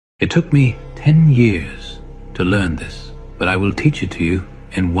It took me 10 years to learn this, but I will teach it to you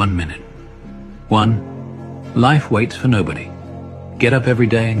in 1 minute. 1. Life waits for nobody. Get up every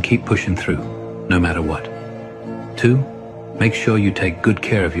day and keep pushing through, no matter what. 2. Make sure you take good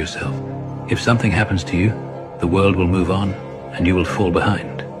care of yourself. If something happens to you, the world will move on and you will fall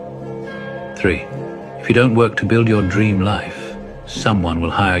behind. 3. If you don't work to build your dream life, someone will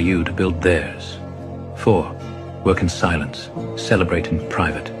hire you to build theirs. 4. Work in silence, celebrate in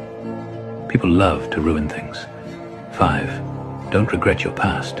private. People love to ruin things. 5. Don't regret your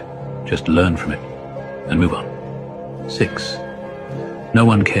past, just learn from it and move on. 6. No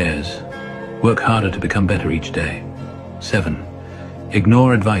one cares. Work harder to become better each day. 7.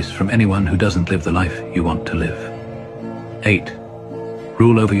 Ignore advice from anyone who doesn't live the life you want to live. 8.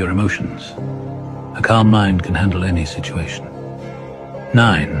 Rule over your emotions. A calm mind can handle any situation.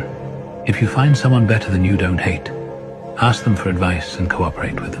 9. If you find someone better than you, don't hate. Ask them for advice and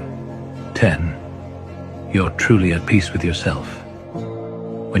cooperate with them. 10. You're truly at peace with yourself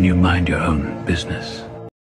when you mind your own business.